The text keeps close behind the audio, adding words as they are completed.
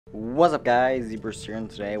What's up guys, Zebras here, and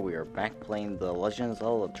today we are back playing the Legend of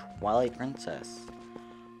Zelda Twilight Princess.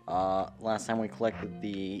 Last time we collected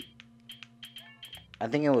I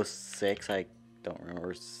think it was 6, I don't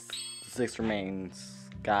remember, 6 remaining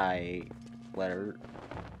skywriting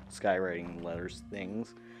letters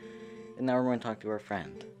things. And now we're going to talk to our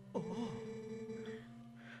friend.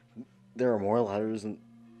 There are more letters in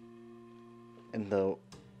the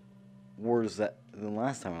words than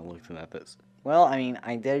last time I looked at this. Well, I mean,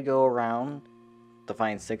 I did go around to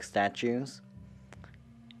find 6 statues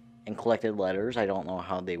and collected letters. I don't know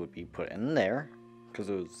how they would be put in there because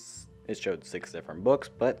it showed 6 different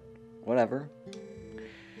books, but whatever.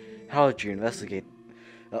 How did you investigate?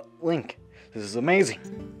 Link, this is amazing.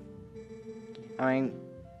 I mean,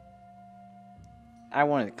 I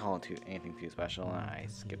wanted to call it anything too special, and I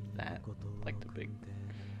skipped that, like the big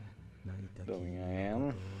building I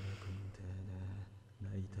am.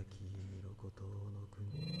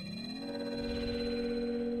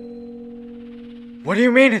 What do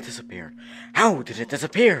you mean it disappeared? How did it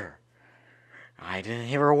disappear? I didn't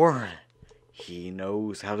hear a word. He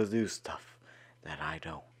knows how to do stuff that I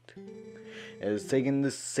don't. It has taken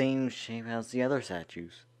the same shape as the other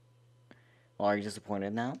statues. Well, are you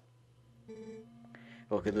disappointed now?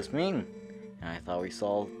 What could this mean? I thought we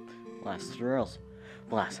solved last tutorials.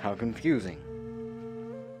 Blast, how confusing.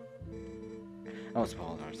 I must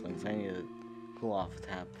apologize, Links. I need to cool off a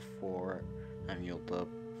tap before I yield the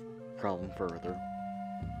problem further.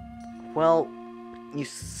 Well, you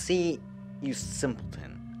see, you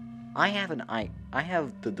simpleton. I have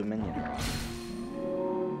the Dominion Rock.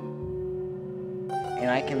 And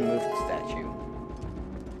I can move the statue.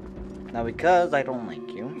 Now because I don't like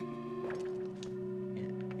you,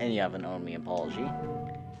 and you haven't owed me an apology,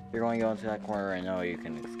 you're going to go into that corner and know you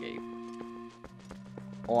can escape.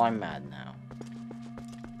 Oh, I'm mad now.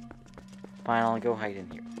 Fine, I'll go hide in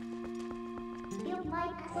here.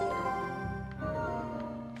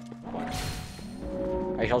 What?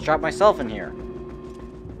 I shall trap myself in here.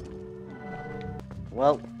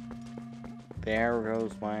 Well, there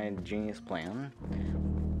goes my genius plan.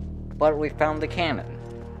 But we found the cannon.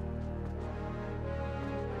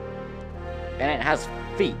 And it has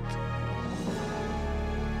feet.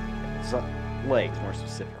 So, legs, more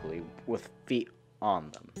specifically, with feet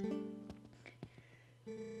on them.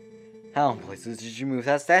 How in places did you move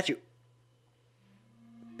that statue?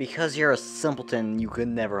 Because you're a simpleton, you could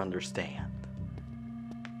never understand.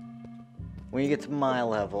 When you get to my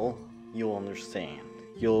level, you'll understand.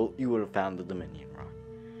 You would have found the Dominion Rock.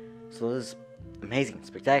 So this is amazing,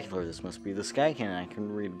 spectacular. This must be the sky cannon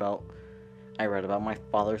I read about my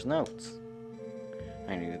father's notes.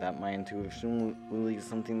 I knew that my intuition would lead to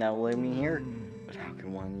something that will lead me here, but how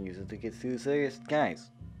can one use it to get through the skies?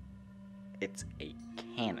 It's a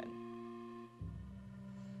cannon.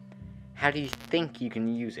 How do you think you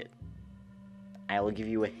can use it? I will give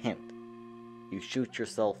you a hint. You shoot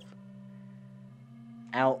yourself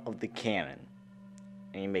out of the cannon,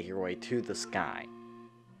 and you make your way to the sky.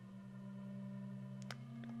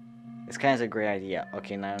 It's kind of a great idea.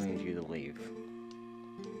 Okay, now I need you to leave.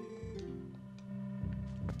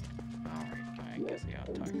 Alright, I guess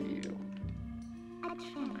I'll talk to you.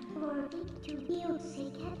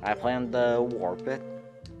 I plan to warp it.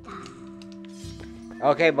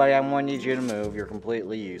 Okay, buddy, I'm going to need you to move. You're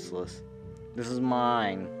completely useless. This is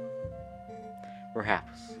mine.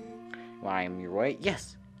 Perhaps. When I am your way?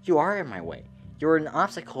 Yes, you are in my way. You're an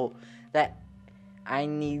obstacle that I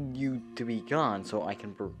need you to be gone so I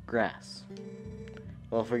can progress.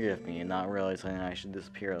 Well, forgive me in not realizing I should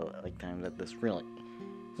disappear like times at this really.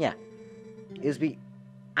 Yeah.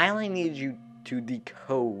 I only needed you to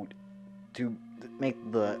decode to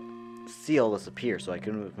make the seal disappear so I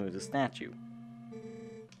could move the statue.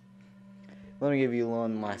 Let me give you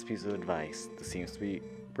one last piece of advice. This seems to be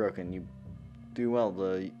broken. You do well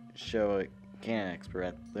to show a cannon expert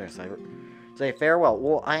at their cyber. Say farewell.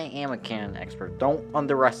 Well, I am a cannon expert. Don't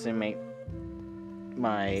underestimate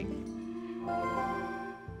my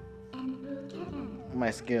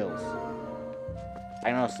skills.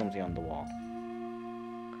 I know something on the wall.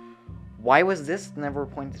 Why was this never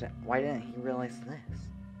pointed out? Why didn't he realize this?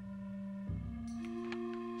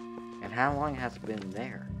 And how long has it been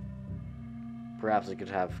there? Perhaps it could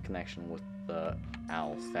have connection with the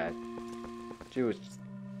owl statue.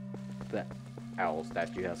 The owl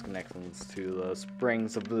statue has connections to the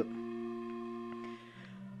springs of the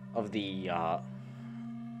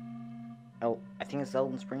I think it's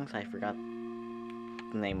Elden Springs. I forgot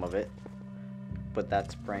the name of it, but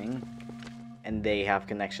that spring, and they have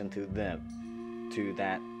connection to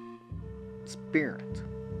that spirit.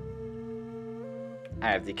 I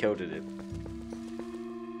have decoded it.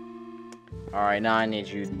 Alright, now I need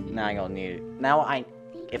you. Now I don't need it. Now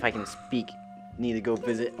if I can speak, need to go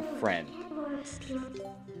visit a friend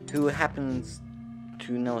who happens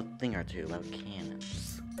to know a thing or two about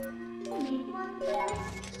cannons.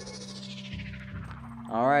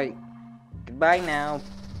 Alright, goodbye now.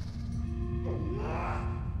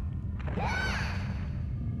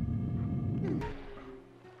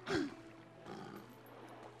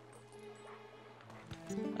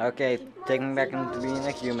 Okay, take me back into being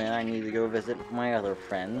a human. I need to go visit my other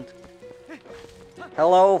friend.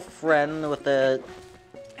 Hello, friend with the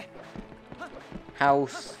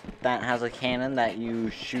house that has a cannon that you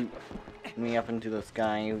shoot me up into the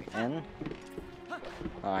sky in.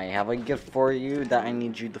 I have a gift for you that I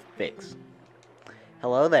need you to fix.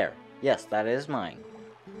 Hello there. Yes, that is mine.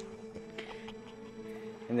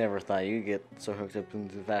 I never thought you'd get so hooked up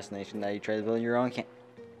into the fascination that you try to build your own cannon.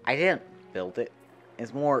 I didn't build it.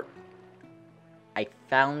 It's more, I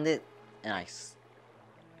found it and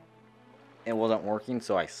it wasn't working,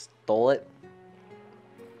 so I stole it.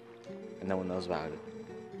 And no one knows about it.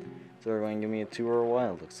 So they're going to give me a tour or what?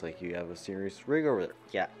 It looks like you have a serious rig over there.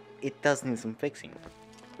 Yeah, it does need some fixing.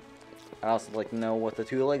 I'd also like to know what the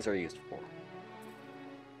two legs are used for.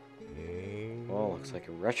 Well, looks like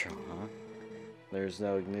a retro, huh? There's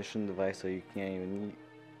no ignition device, so you can't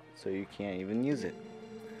even use it.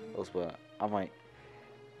 Also,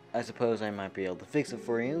 I suppose I might be able to fix it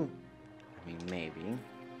for you. I mean, maybe.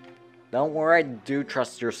 Don't worry, I do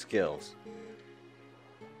trust your skills.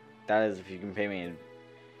 That is, if you can pay me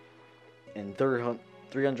in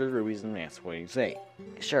 300 rupees in advance. What do you say?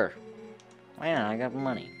 Sure. Why not? I got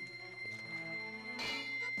money.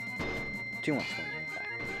 Too much money, in fact.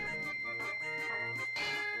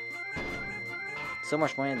 So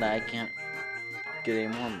much money that I can't get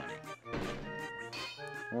any more money.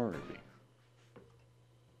 More rupee.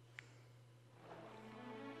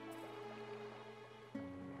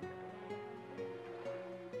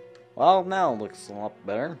 Well, now it looks a lot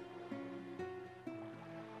better.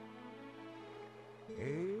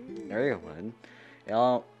 There you go, bud. It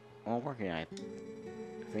all working. I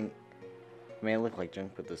think it may look like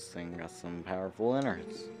junk, but this thing got some powerful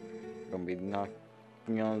innards. Gonna be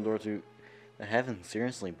knocking on the door to the heavens,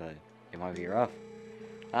 seriously, but it might be rough.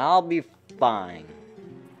 I'll be fine.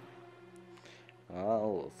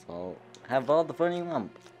 Oh, so have all the fun you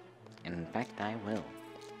want. In fact, I will.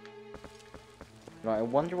 Now, I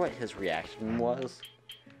wonder what his reaction was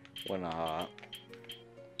when wait.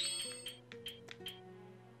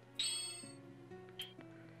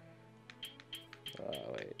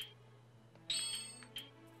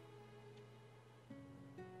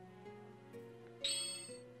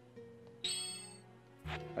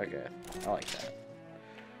 Okay, I like that.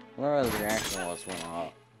 I wonder what his reaction was when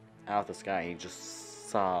out of the sky he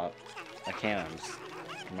just saw a cannon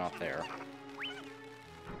come out there.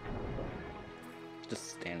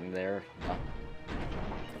 Just standing there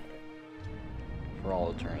for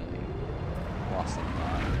all eternity. Lost in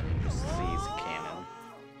thought. He just sees a cannon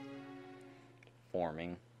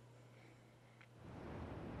forming.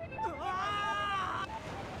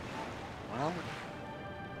 Well,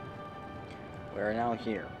 we're now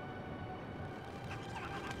here.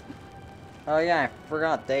 Oh yeah, I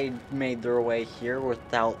forgot they made their way here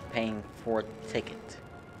without paying for a ticket.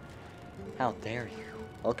 How dare you?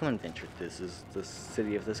 Welcome, adventure. This is the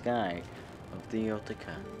city of the sky, of the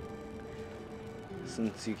Yotica.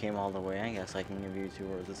 Since you came all the way, I guess I can give you a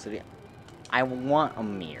tour of the city. I want a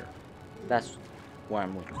mirror. That's what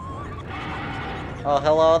I'm looking for. Oh,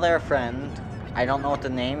 hello there, friend. I don't know what to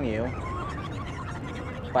name you,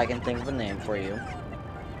 but I can think of a name for you.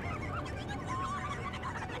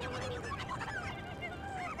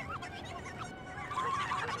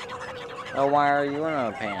 Oh, why are you in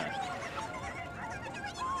a panic?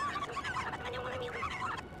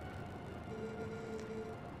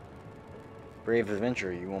 Brave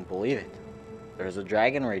adventurer, you won't believe it. There's a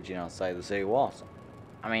dragon raging outside the city walls.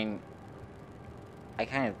 I mean, I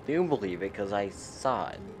kind of do believe it because I saw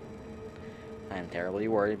it. I'm terribly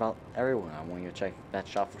worried about everyone. I'm going to check that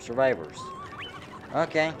shop for survivors.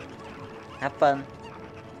 Okay, have fun.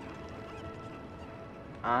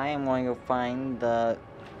 I am going to find the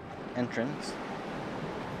entrance,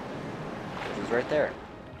 which is right there.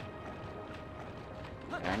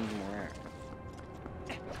 And I need more air.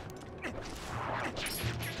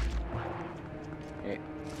 Hey.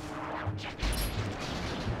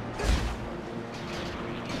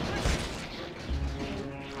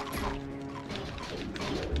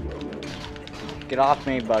 Get off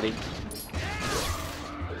me, buddy.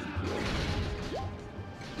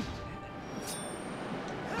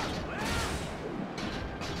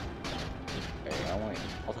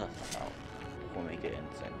 I'll test that out.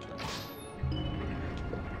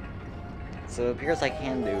 So it appears I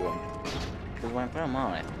can do them. Because when I put them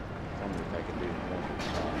on, I wonder if I can do more.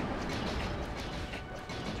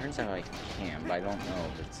 Turns out I can, but I don't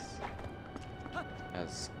know if it's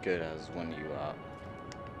as good as when you,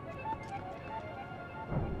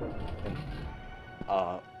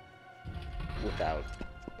 without,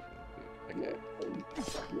 okay.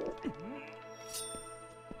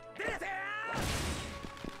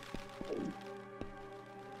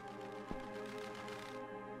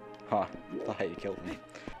 Huh, thought you killed me.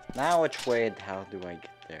 Now which way and how do I get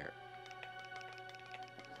there?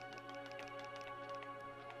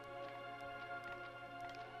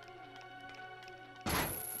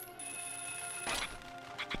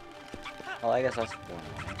 Well, I guess that's one.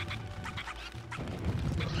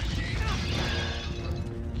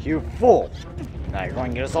 You fool! Now you're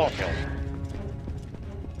going to get us all killed.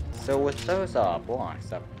 So with those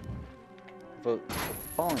blocks, the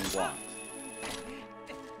falling blocks,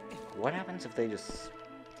 what happens if they just,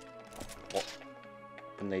 well,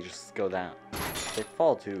 when they just go down? They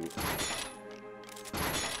fall to,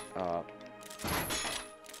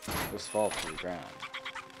 just fall to the ground.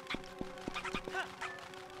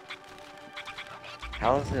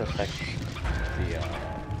 How does it affect the,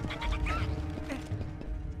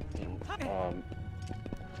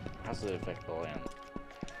 how does it affect the land?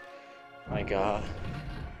 Like, are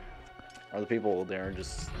the people there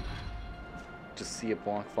just see a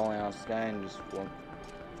block falling out of the sky and just walk,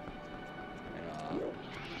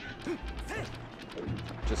 and,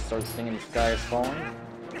 just start thinking the sky is falling?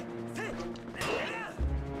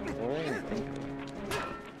 What do you think?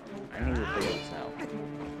 I need to figure this out.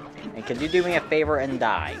 And could you do me a favor and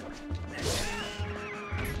die?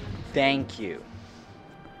 Thank you.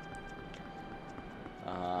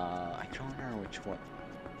 I don't know which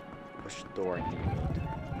door I need to go to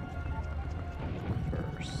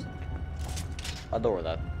first. A door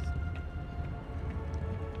that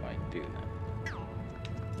might do that.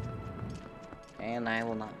 And I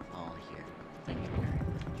will not fall here. Thank you very much.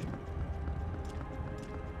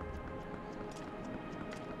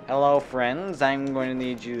 Hello, friends. I'm going to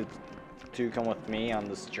need you to come with me on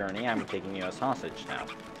this journey. I'm taking you as hostage now.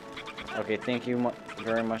 Okay, thank you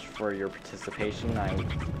very much for your participation. I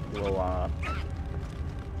will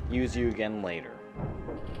use you again later.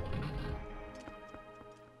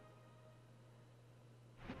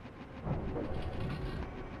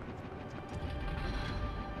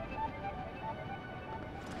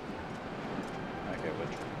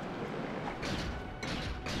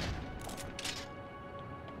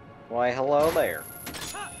 Why, hello there.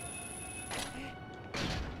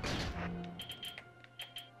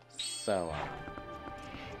 So,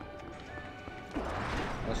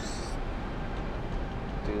 let's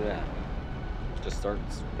do that. Just start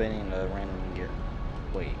spinning the random gear.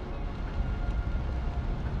 Wait.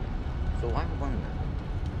 So I wonder,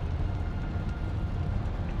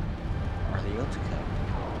 are the Otaka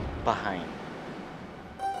behind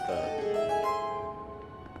the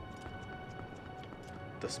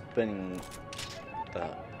spinning the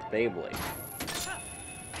Beyblade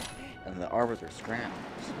and the Arbiter's grounds?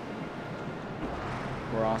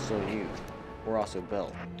 We're also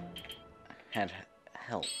built, had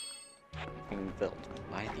help being built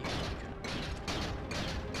by the Otaka.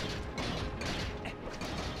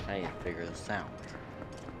 I need to figure this out.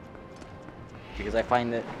 Because I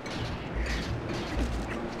find it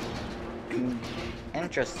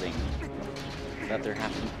interesting that there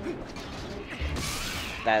happened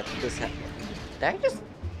that this happened. Did I just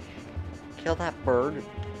kill that bird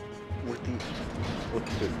with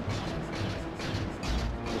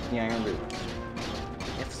the iron boot?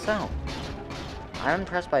 If so, I'm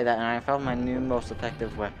impressed by that, and I found my new most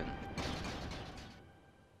effective weapon.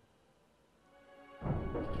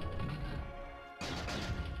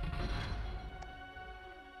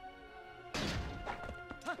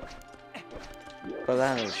 But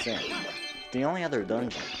that is it. The only other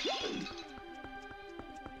dungeon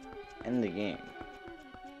in the game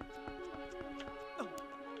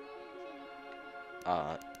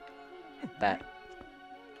that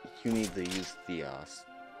you need to use the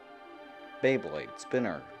Beyblade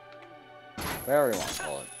spinner, whatever you want to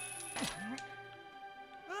call it,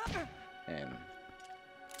 and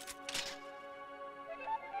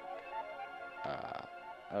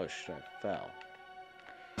oh shit, I fell.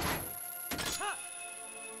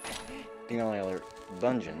 The only other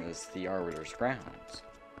dungeon is the Arbiter's grounds.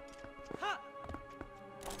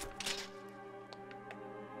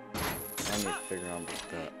 I need to figure out what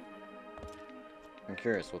the... I'm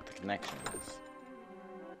curious what the connection is.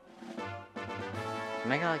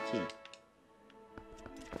 And I got a key.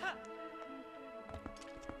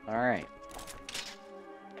 Alright.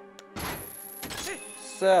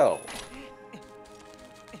 So,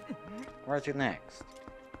 where to next?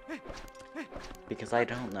 Because I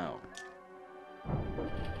don't know.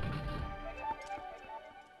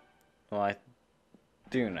 Well, I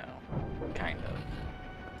do know, kind of,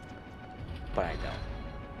 but I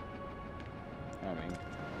don't. I mean,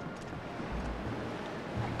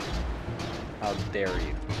 how dare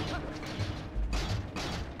you?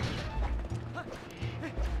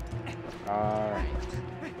 Alright.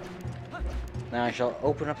 Now I shall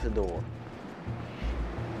open up the door.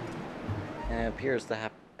 And it appears to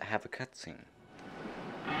have a cutscene.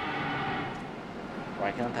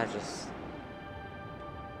 Why can't I just...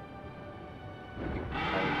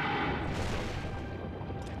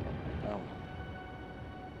 Oh.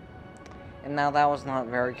 And now that was not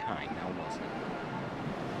very kind, now was it?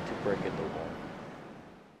 To break a door.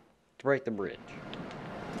 To break the bridge.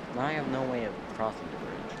 Now I have no way of crossing the bridge.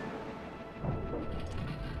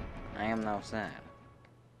 I am now sad.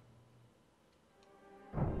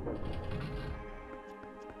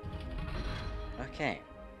 Okay.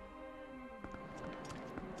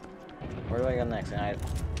 Where do I go next? And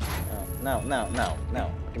no.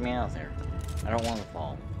 Get me out of there. I don't want to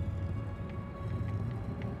fall.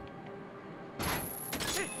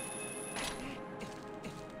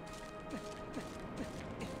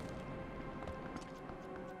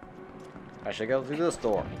 I should go through this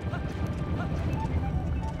door.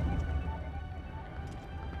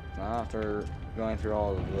 Now after going through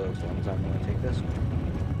all of those ones, I'm going to take this one.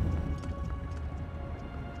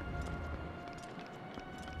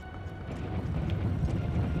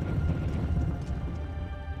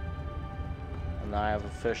 And I have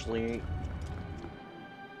officially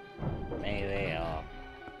made a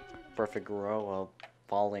perfect row of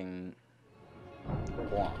falling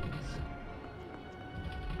blocks.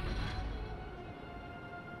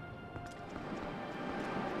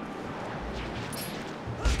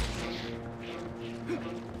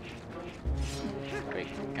 Wait,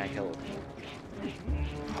 can I kill it?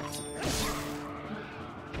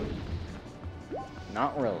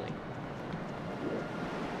 Not really.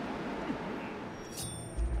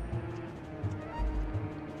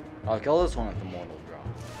 I'll kill this one at the mortal drop.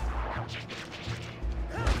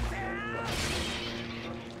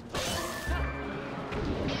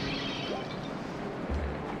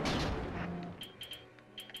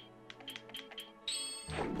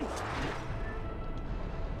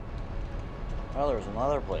 Oh, there's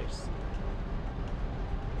another place.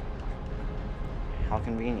 How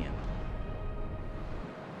convenient.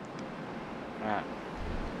 Ah.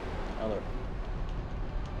 Other.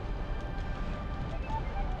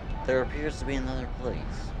 There appears to be another place.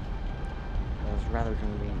 It was rather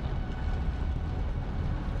convenient.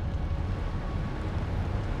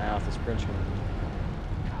 Now if this bridge can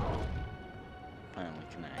finally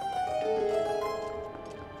connect.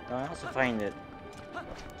 Now I also find it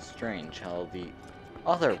strange how the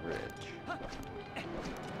other bridge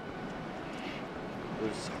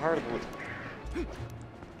was hard to...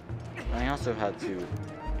 I also had to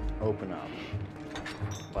open up,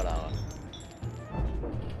 but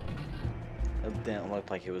it didn't look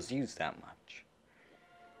like it was used that much,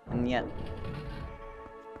 and yet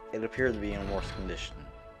it appeared to be in worse condition.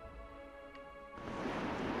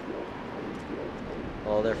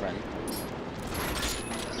 Hello there, friend.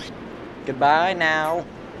 Goodbye now.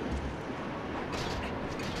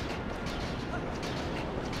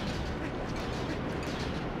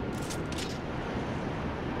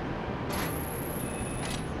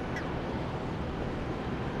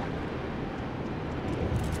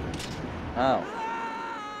 Oh.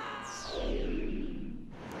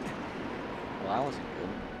 Well, that wasn't good.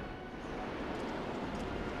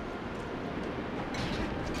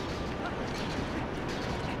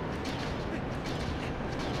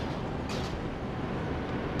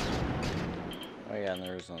 Oh yeah, and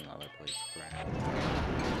there's another place to grab.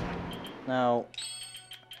 Now...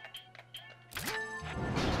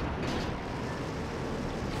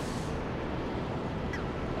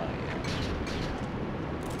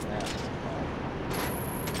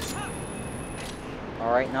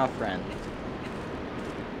 Alright now, friend.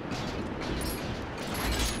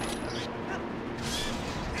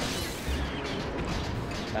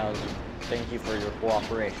 Now, thank you for your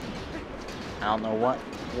cooperation. I don't know what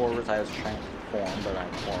words I was trying to form, but I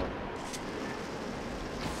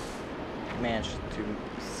managed to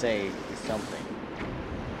say something.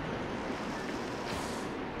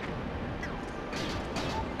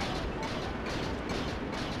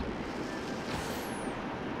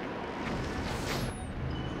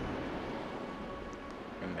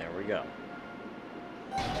 Go.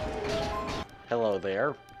 Hello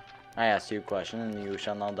there. I asked you a question and you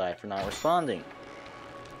shall not die for not responding.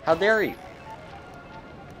 How dare you?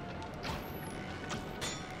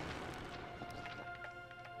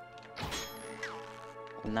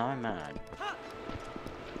 Now I'm mad.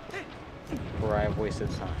 Or I have wasted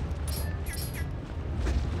time.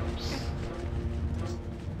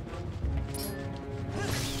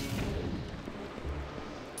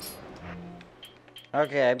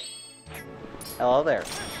 Okay. Hello there.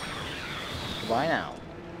 Goodbye now.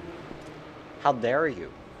 How dare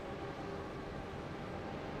you?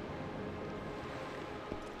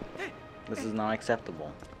 This is not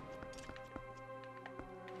acceptable.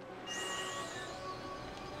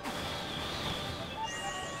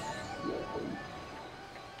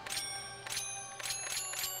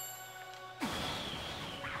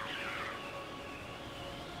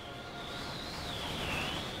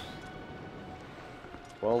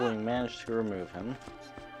 Well, we managed to remove him.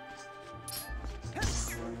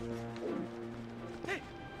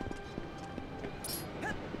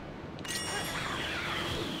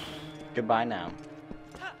 Goodbye now.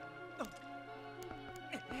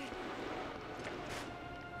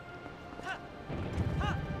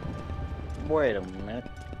 Wait a minute.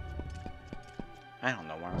 I don't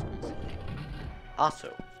know what I was supposed to say.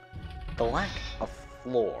 Also, the lack of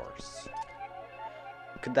floors.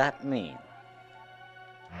 Could that mean?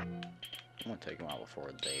 I'm gonna take them out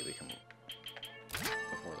before they become.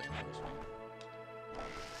 Before they know this one.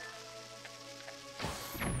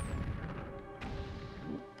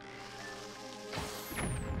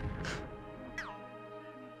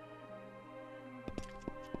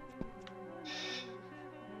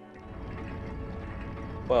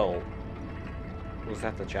 Well, was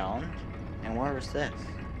that the challenge? And where is this?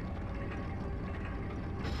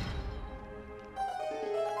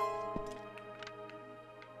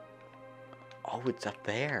 Oh, it's up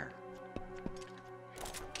there.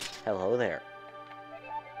 Hello there.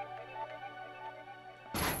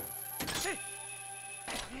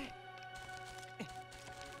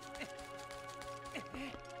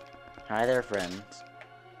 Hi there, friends.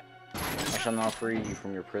 I shall now free you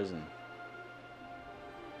from your prison.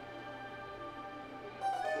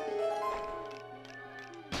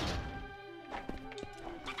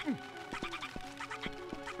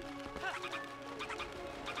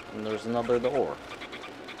 And there's another door.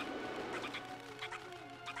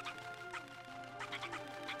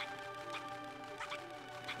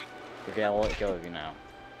 Okay, I'll let go of you now.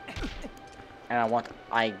 And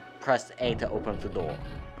I pressed A to open up the door.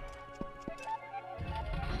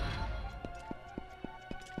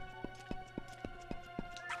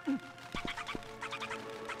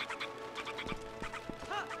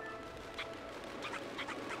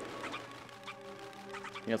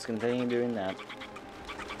 Let's continue doing that.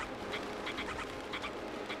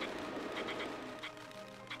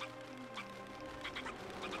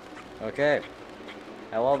 Okay.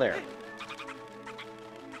 Hello there.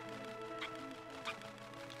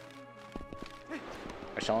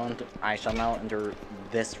 I shall now enter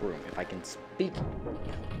this room if I can speak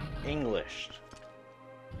English.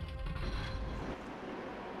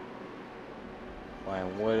 Why,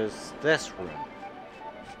 what is this room?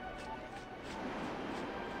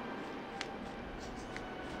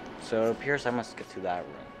 So it appears I must get to that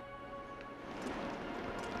room.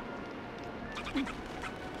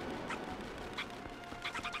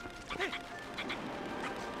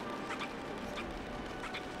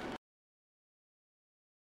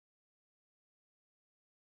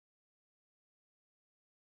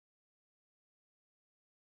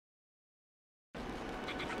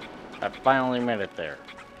 I finally made it there.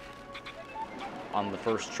 On the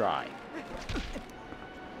first try.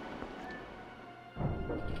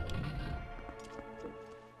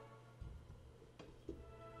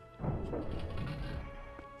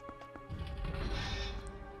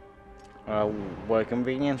 What a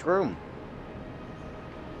convenient room.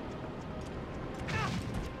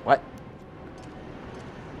 What?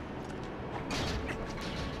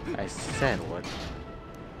 I said what?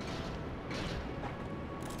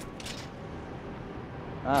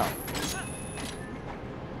 Oh.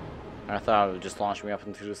 I thought it would just launch me up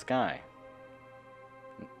into the sky.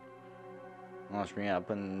 Launch me up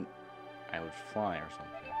and I would fly or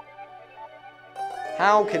something.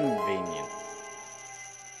 How convenient.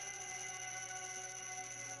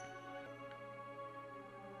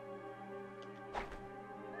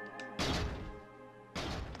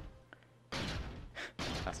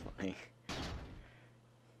 That's funny.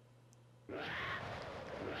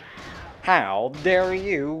 How dare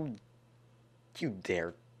you? You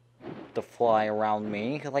dare to fly around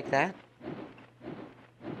me like that?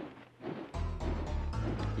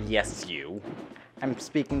 Yes, you. I'm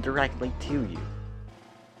speaking directly to you.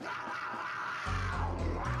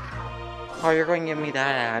 Oh, you're going to give me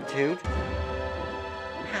that attitude?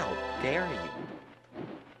 How dare you?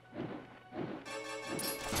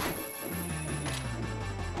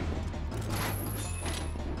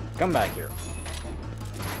 Come back here.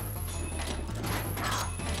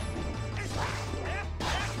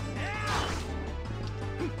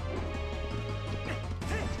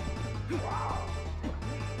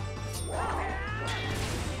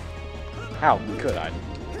 How could I?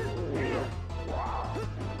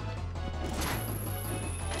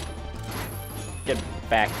 Get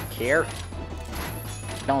back here.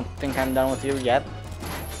 Don't think I'm done with you yet.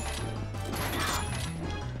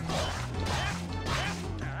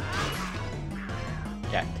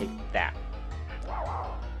 Yeah, take that.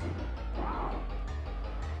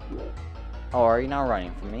 Oh, are you not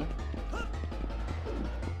running from me?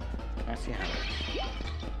 I see how.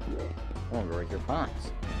 I won't break your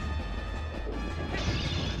pawns.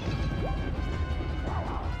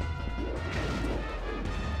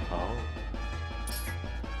 Oh.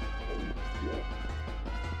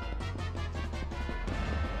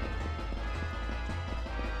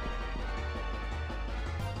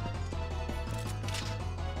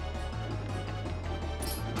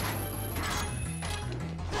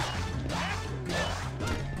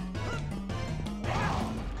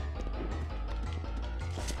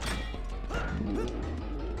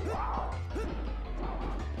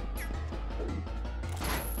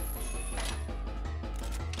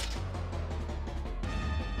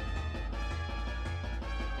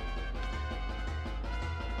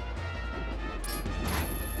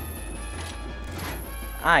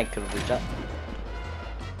 I could have reached up.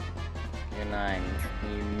 And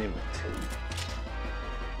you knew it.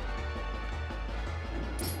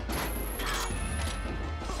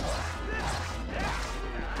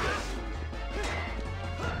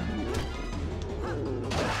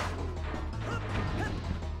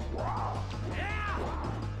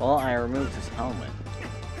 Well, I removed his helmet.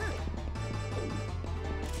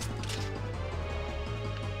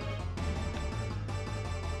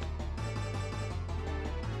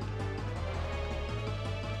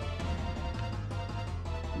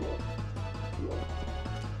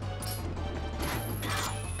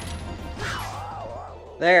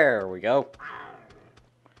 There we go.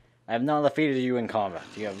 I have not defeated you in combat.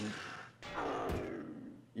 You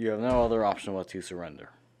have no other option but to surrender.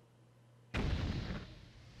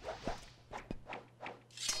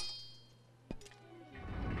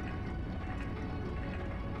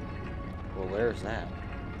 Well, there's that.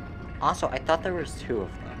 Also, I thought there was 2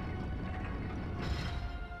 of them.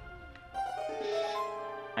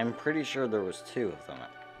 I'm pretty sure there was 2 of them.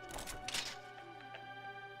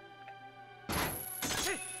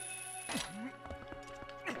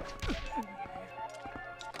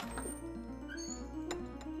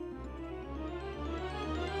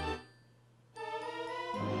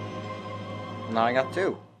 Now I got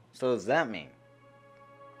 2. So does that mean?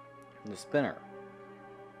 The spinner.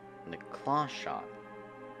 And the claw shot.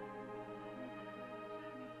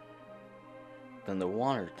 Then the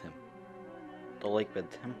water temple. The lakebed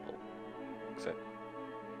temple. Except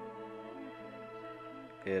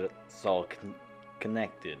it's all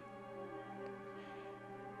connected.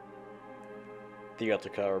 The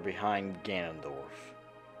Theotica are behind Ganondorf.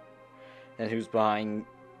 And who's behind?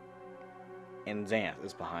 And Xanth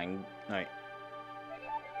is behind. Right.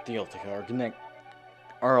 Theotica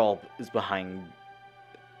are all is behind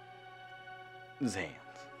Xanth.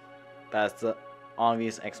 That's the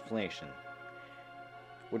obvious explanation.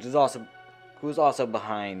 Who's also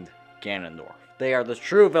behind Ganondorf. They are the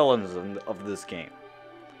true villains of this game.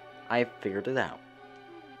 I figured it out.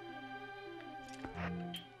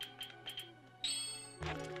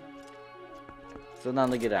 So now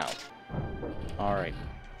to get out. Alright.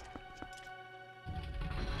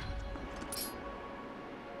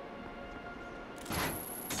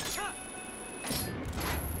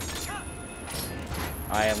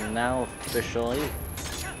 I am now officially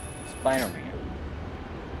Spider-Man.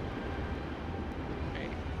 Okay.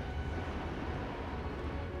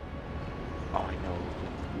 Oh, I know.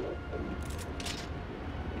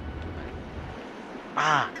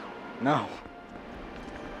 Ah! No!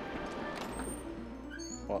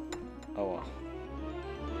 Well, oh well.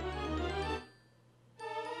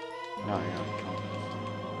 No, I gotta count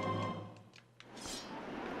this.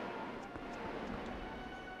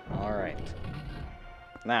 Alright.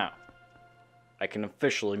 Now, I can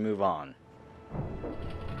officially move on.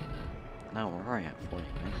 Now we're already at 40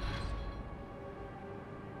 minutes.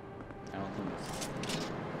 I don't think it's...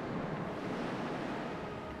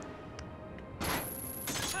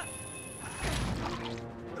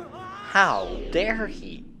 How dare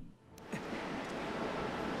he?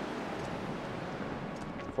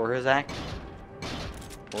 For his act,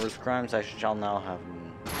 for his crimes, I shall now have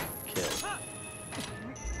him killed.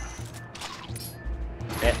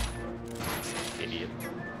 Eh. Idiot.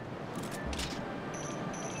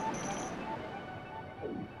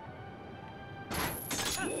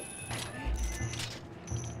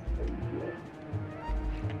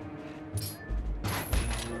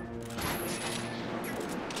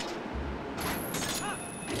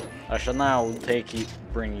 I shall now take you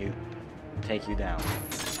down.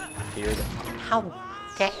 Here. How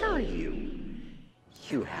dare you?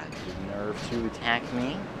 You have the nerve to attack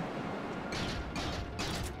me?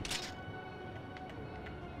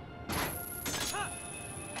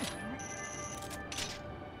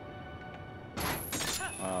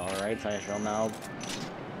 Alright, I shall now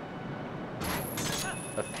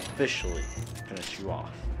officially finish you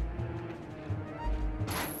off.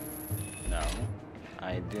 No,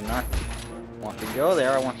 I do not want to go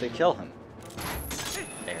there, I want to kill him.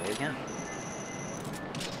 There we go.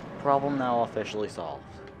 Problem now officially solved.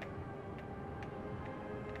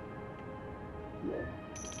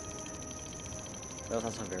 That was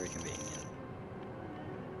also very convenient.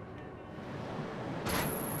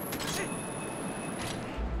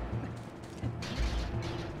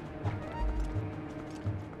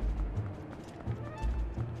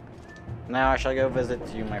 Now I shall go visit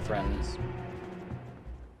you, my friends.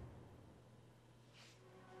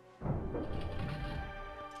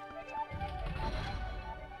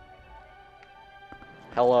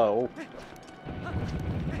 Hello.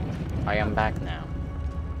 I am back now.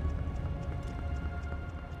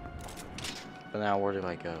 But now where do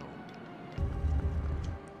I go?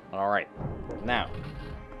 Alright. Now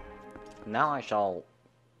I shall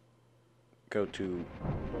go to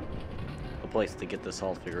a place to get this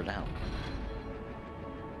all figured out.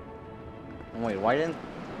 Oh, wait, why didn't...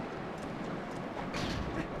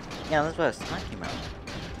 Yeah, that's what I was talking about.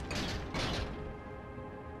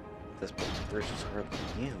 This bridge is hardly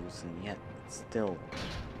used, and yet still...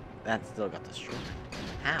 That still got destroyed.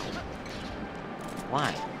 How?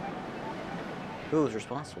 Why? Who is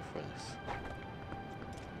responsible for this?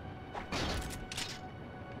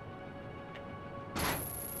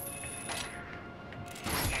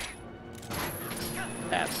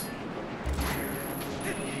 That's...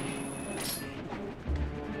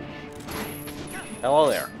 Hello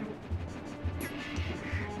there.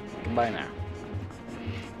 Goodbye now.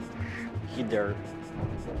 He dared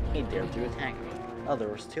to attack me. Oh, there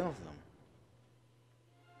was two of them.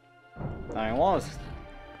 I mean, one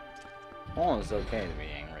was okay to be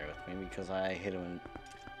angry with me because I hit him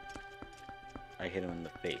in the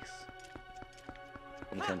face.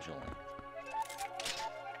 Intentionally.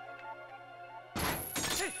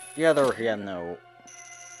 The other, he had no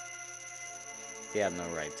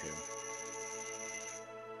right to.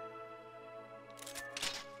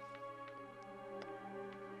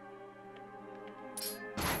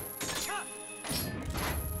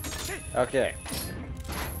 Okay.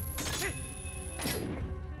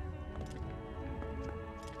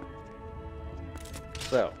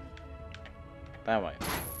 So, that way.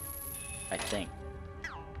 I think.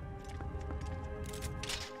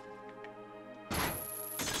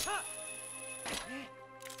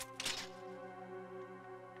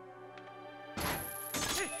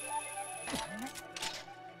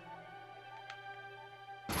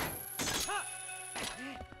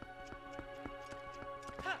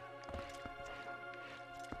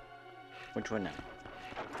 Which one now?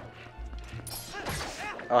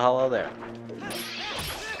 Oh, hello there.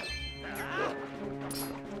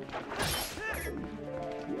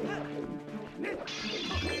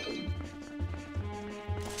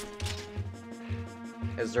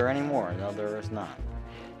 Is there any more? No, there is not.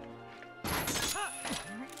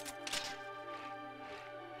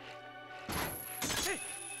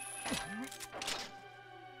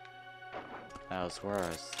 That was where I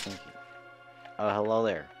was thinking. Oh, hello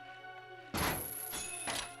there.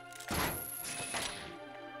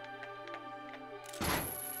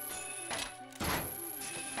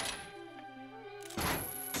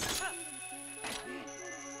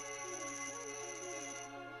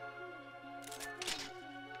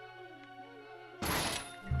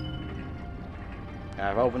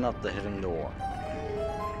 I've opened up the hidden door.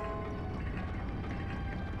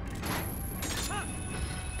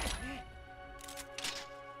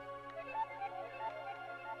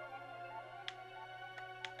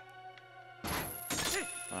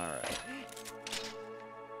 Alright.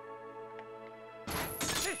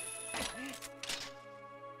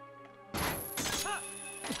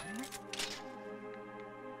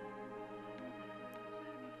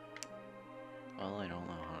 Well, I don't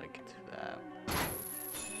know how to get to that.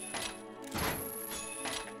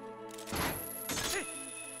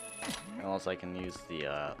 Unless I can use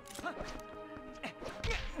the,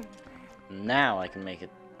 Now I can make it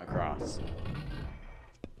across.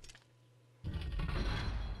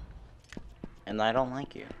 And I don't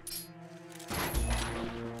like you.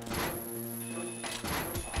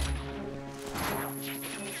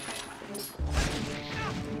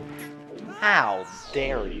 How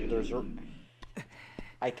dare you? There's a...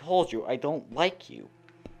 I told you, I don't like you.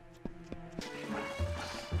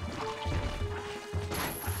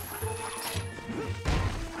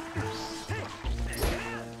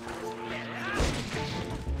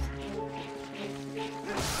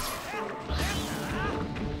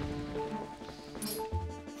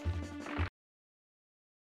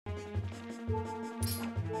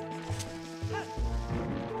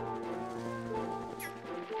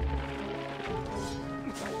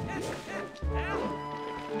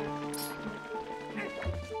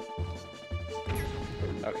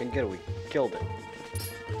 Okay, good, we killed it.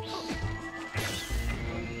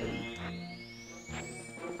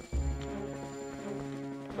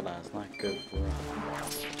 But that's not good for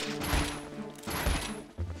us.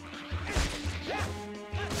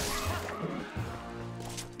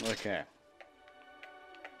 Okay.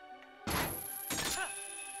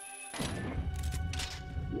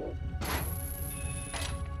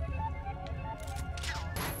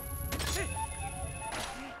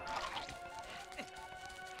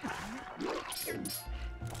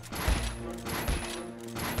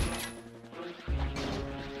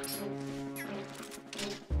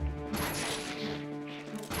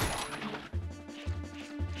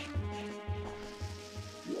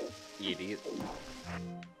 Idiot.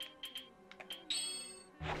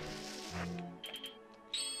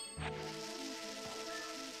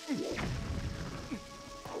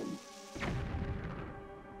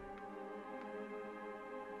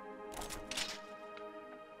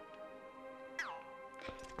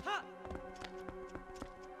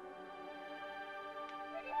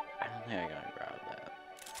 I don't think I gotta grab that.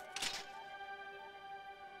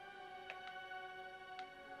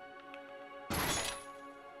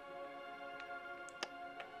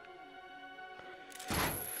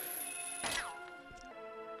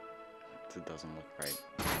 It doesn't look right.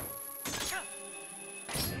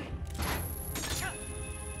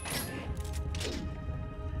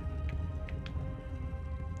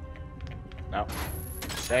 No.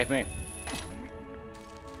 Save me.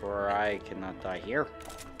 Or I cannot die here.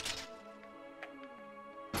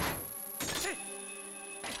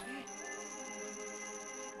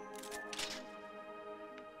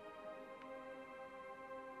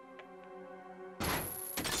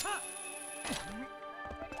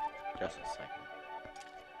 Just a second.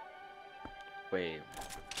 Wait.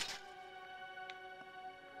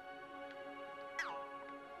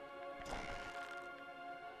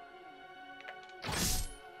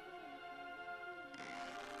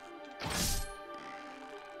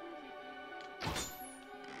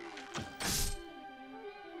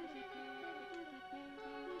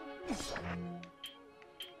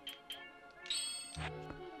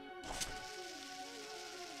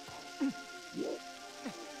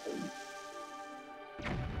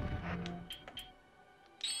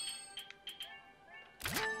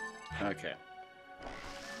 Okay.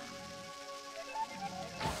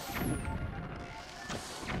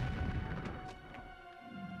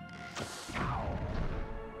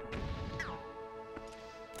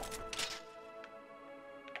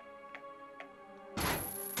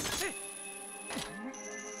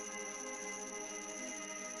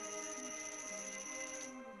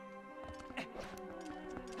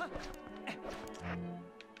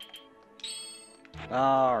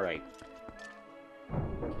 All right.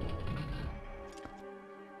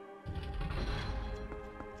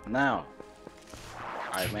 Now,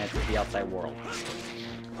 I've managed the outside world.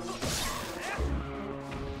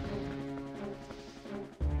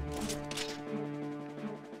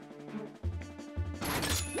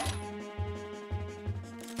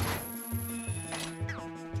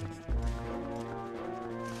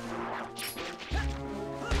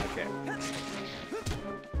 Okay.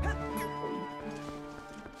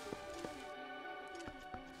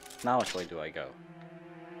 Now which way do I go?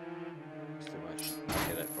 It's too much. I'll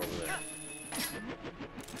get it over there.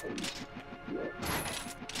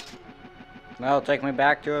 No, take me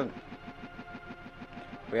back to it.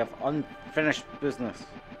 We have unfinished business.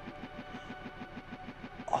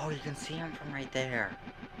 Oh, you can see him from right there.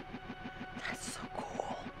 That's so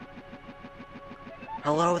cool.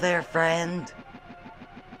 Hello there, friend.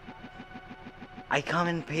 I come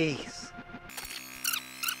in peace.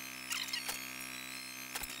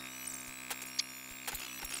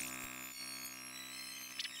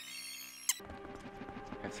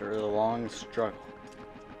 after the long struggle,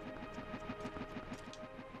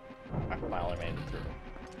 I finally made it through.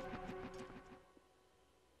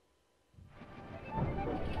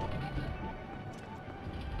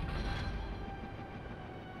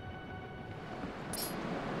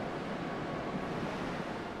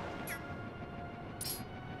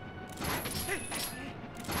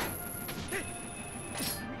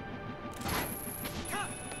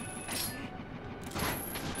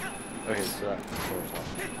 Okay, so that throws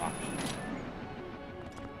off the option.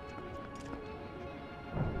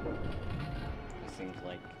 It seems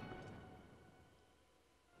like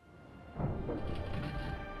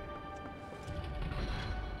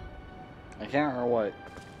I can't remember what.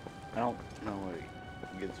 I don't know what it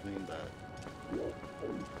gives me, but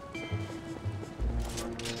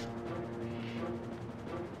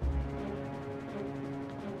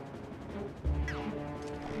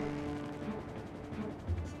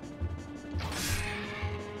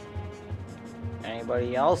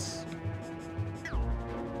anybody else?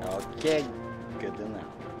 Okay, good to know.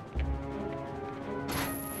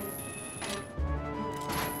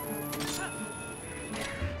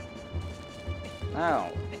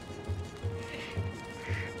 No.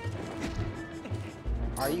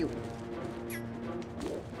 Are you?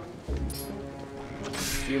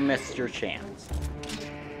 You missed your chance.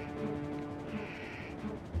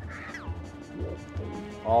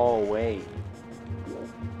 Oh, wait.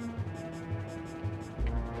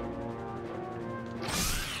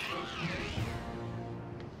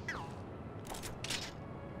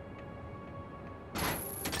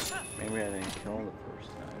 Maybe I didn't kill the first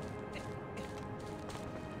time.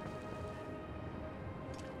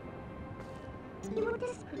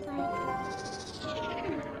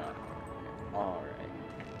 Alright.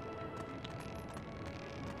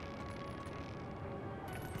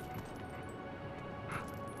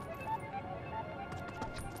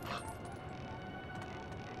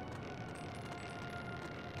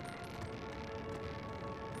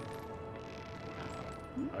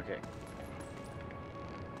 Okay.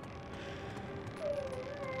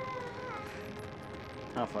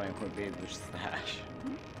 How funny would it be to just slash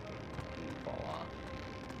and fall off?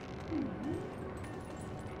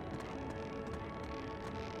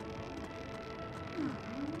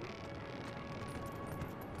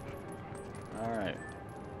 Alright.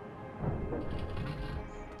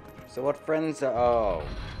 So what friends are... Oh.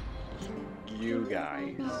 You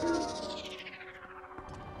guys.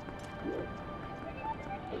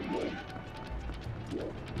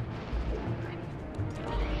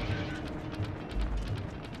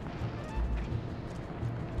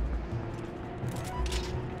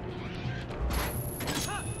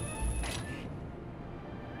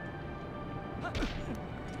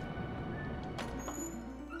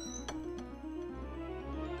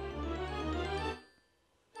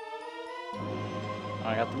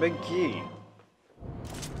 I got the big key.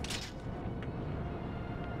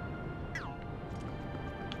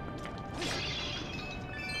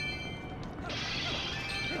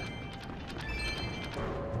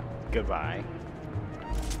 Goodbye.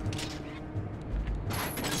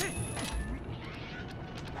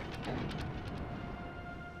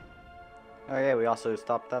 Oh yeah, we also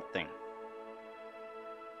stopped that thing.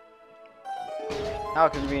 How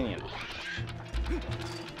convenient.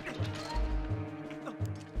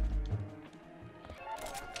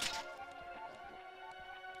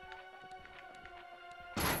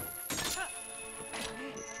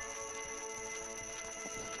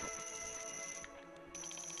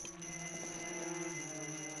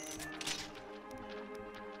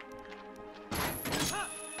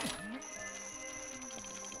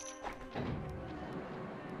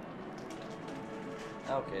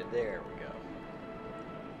 Okay, there we go.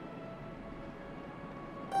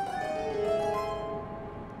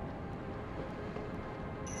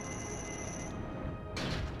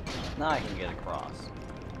 Now I can get across.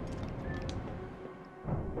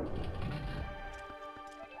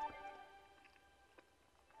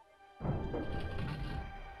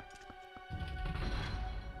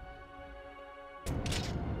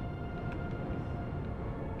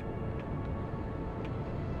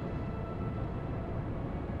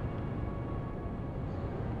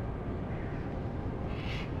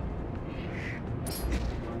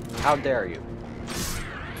 How dare you?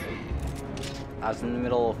 I was in the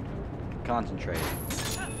middle of concentrating,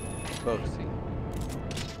 focusing.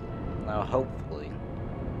 Now hopefully,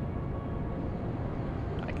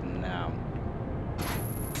 I can now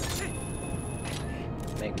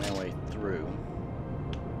make my way through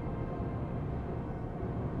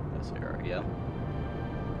this area.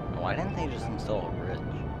 Why didn't they just install a bridge?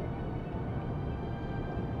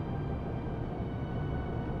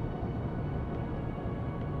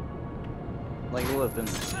 Like, it would have been...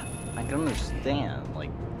 I can understand, like,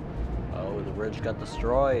 oh, the bridge got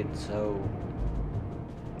destroyed, so...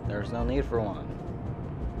 there's no need for one.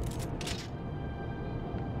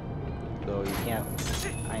 So you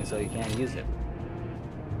can't... so you can't use it.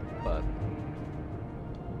 But...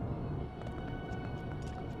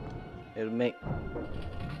 it would make...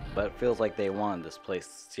 but it feels like they wanted this place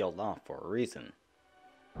sealed off for a reason.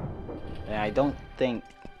 And I don't think...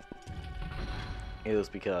 it was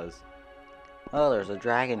because... oh, there's a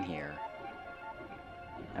dragon here.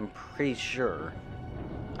 I'm pretty sure.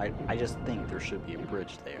 I just think there should be a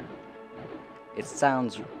bridge there. It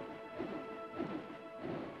sounds...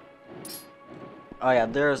 oh yeah,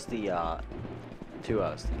 there's the, two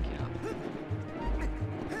I was thinking of.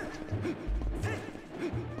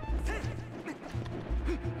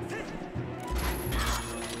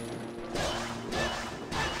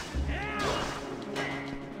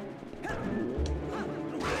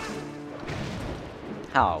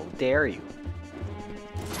 How dare you?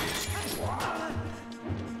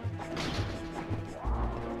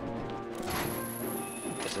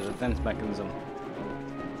 It's a defense mechanism.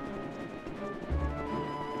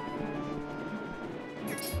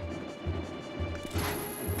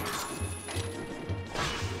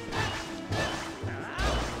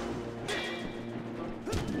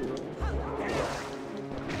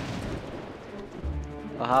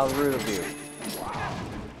 Well, how rude of you.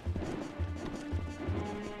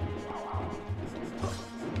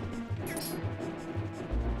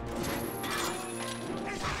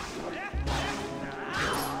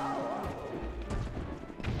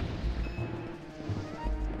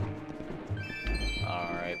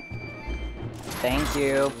 Thank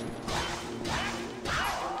you.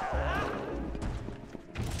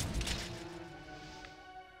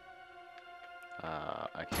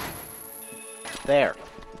 Okay. There.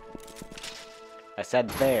 I said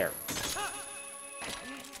there.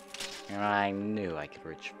 And I knew I could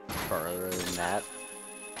reach further than that.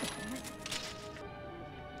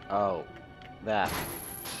 Oh, that.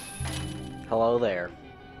 Hello there.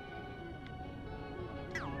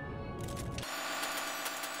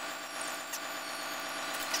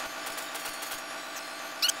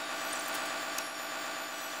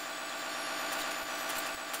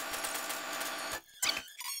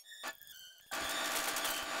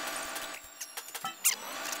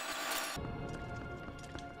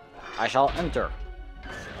 I shall enter.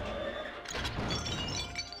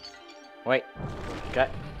 Wait. Okay.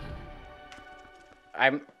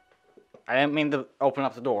 I didn't mean to open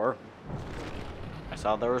up the door. I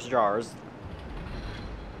saw there was jars.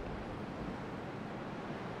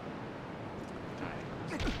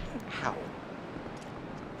 How?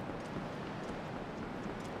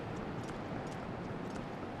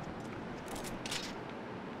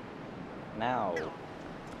 Now.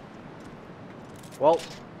 Well,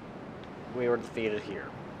 we were defeated here.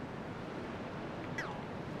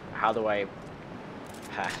 How do I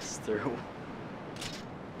pass through?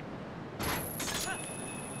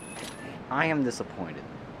 I am disappointed.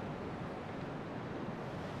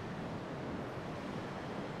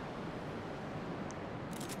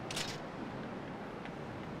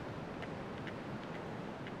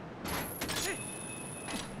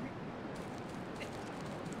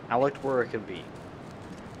 I looked where it could be.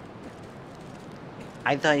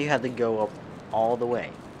 I thought you had to go up all the way.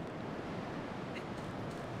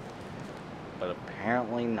 But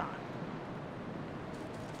apparently not.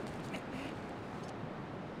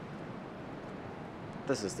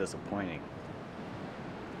 This is disappointing.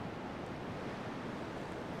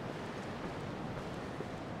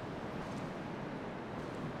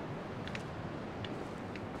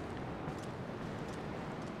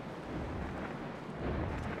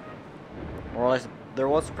 Well, there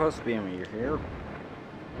was supposed to be a mirror here.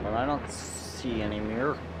 But I don't see any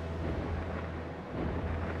mirror.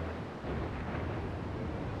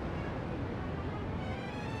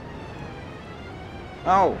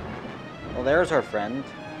 Oh! Well, there's our friend.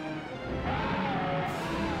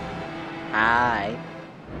 Hi.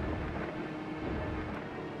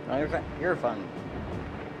 Oh, you're fun.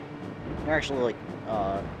 You're actually like,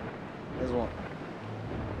 this is one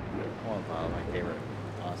of my favorite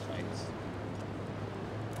boss fights.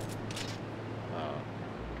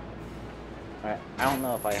 I don't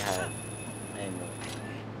know if I have any more.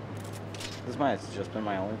 This might have just been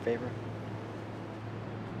my only favorite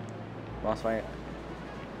boss fight.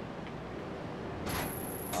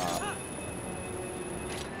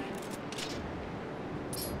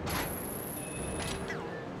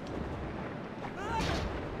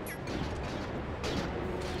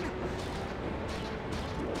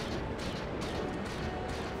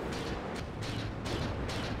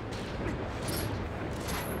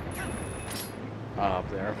 up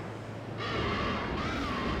there.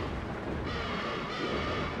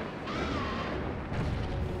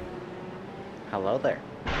 Hello there.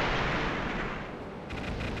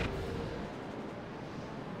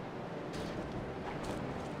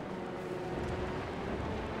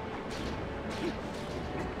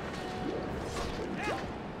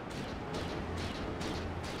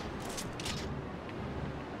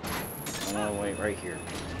 I'm gonna wait right here.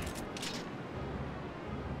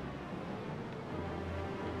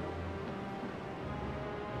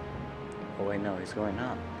 Oh wait, no, he's going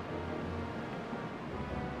up.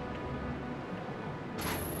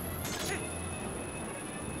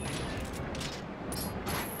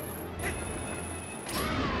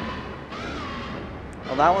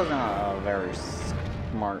 Well, that was not a very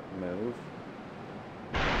smart move.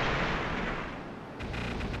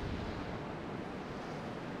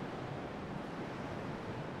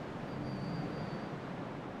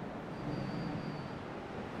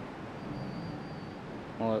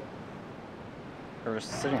 Well, they were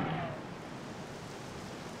sitting there.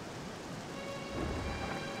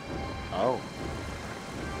 Oh.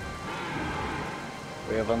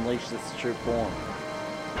 We have unleashed its true form.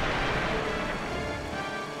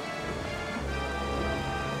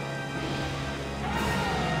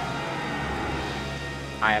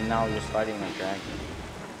 I am now just fighting a dragon.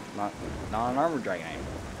 Not an armored dragon anymore.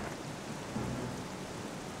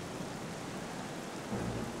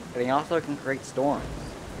 But he also can create storms.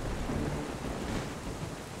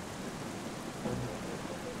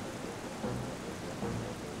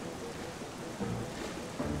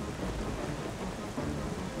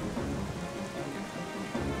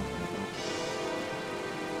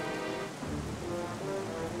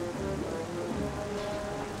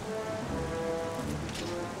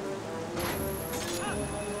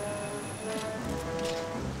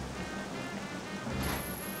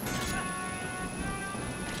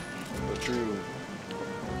 True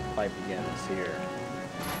fight begins here.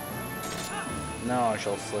 Now I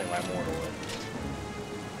shall slay my mortal enemy.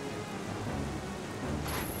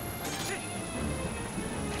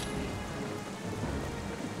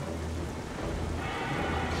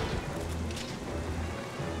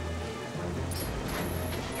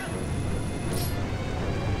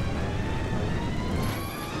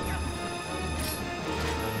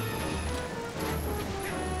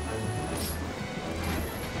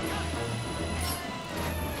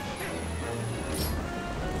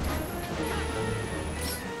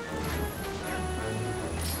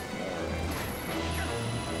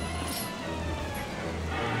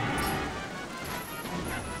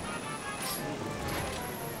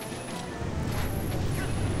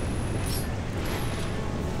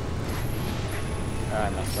 I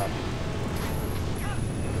messed up.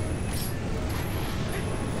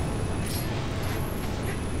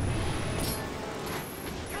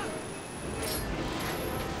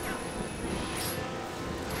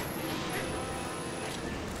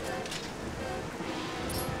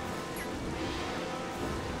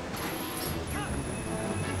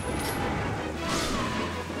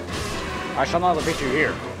 I shall not defeat you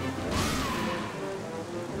here.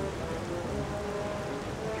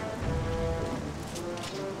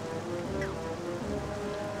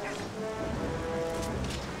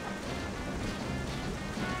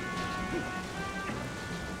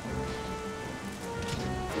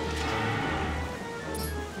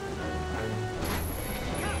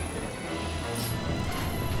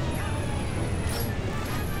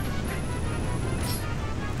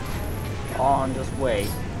 On, just wait.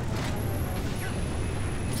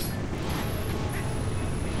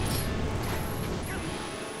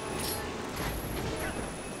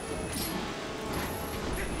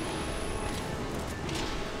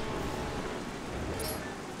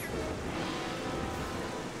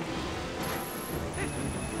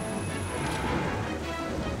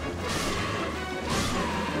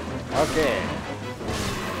 Okay.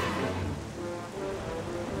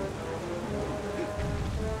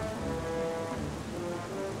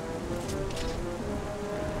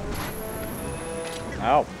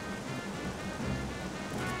 Oh.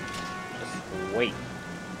 Just wait.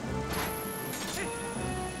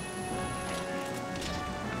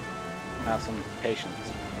 Have some patience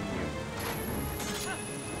from you.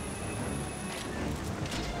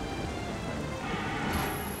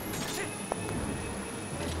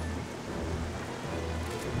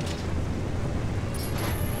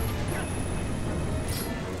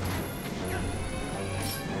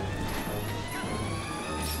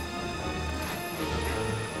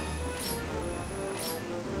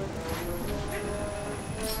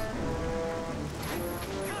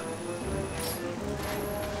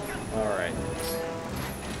 Alright.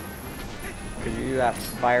 Could you do that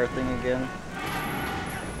fire thing again?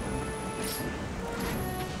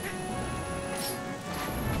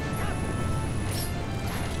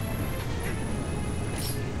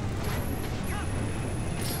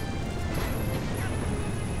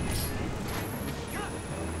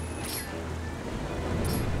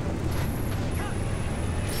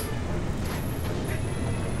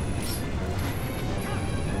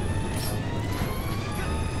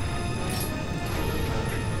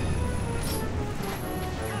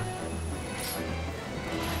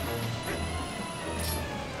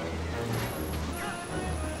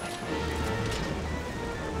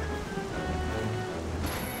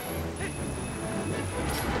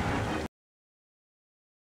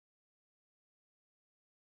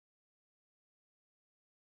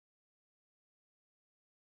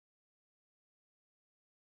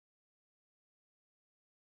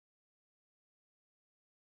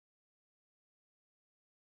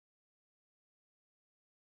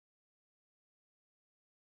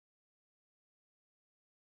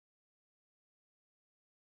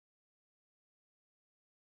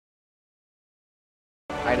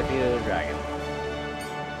 I defeated a dragon.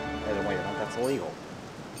 Wait a minute, that's illegal.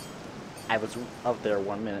 I was up there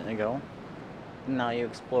 1 minute ago. Now you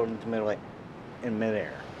explode in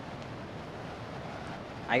midair.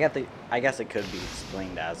 I guess it could be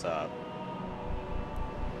explained as I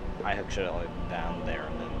hooked shit down there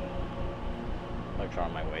and then like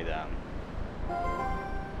on my way down.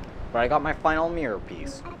 But I got my final mirror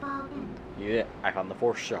piece. Yeah, I found the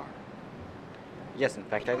 4th shard. Yes, in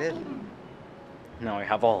fact I did. Now I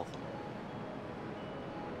have all of them.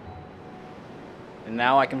 And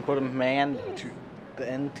now I can put a man to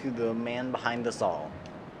end to the man behind us all.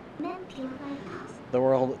 The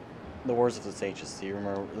words of the sages, do you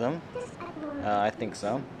remember them? I think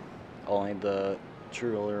so. Only the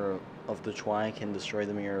true ruler of the Twilight can destroy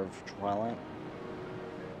the mirror of Twilight.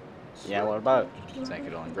 Yeah, what about it? So I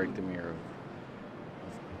could only break the mirror of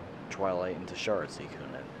Twilight into shards, he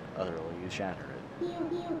couldn't. Otherwise, you shatter it.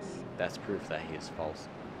 That's proof that he is false,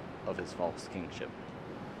 of his false kingship.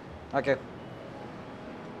 Okay.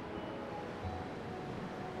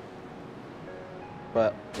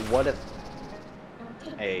 But what if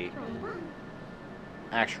a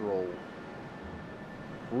actual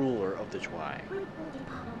ruler of the Twilight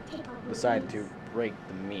decided to break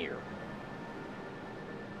the mirror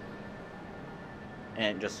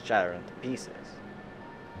and just shatter into pieces?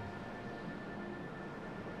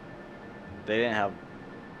 They didn't have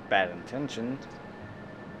bad intentions.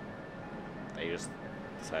 They just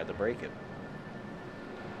decided to break it.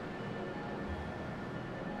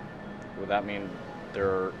 Would that mean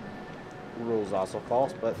their rules also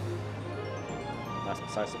false? But that's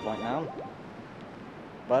besides the point now.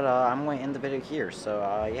 But I'm going to end the video here.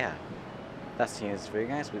 So yeah, that's the end of this video,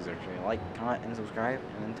 guys. Please make sure you like, comment, and subscribe.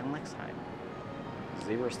 And until next time,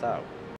 Zebra out.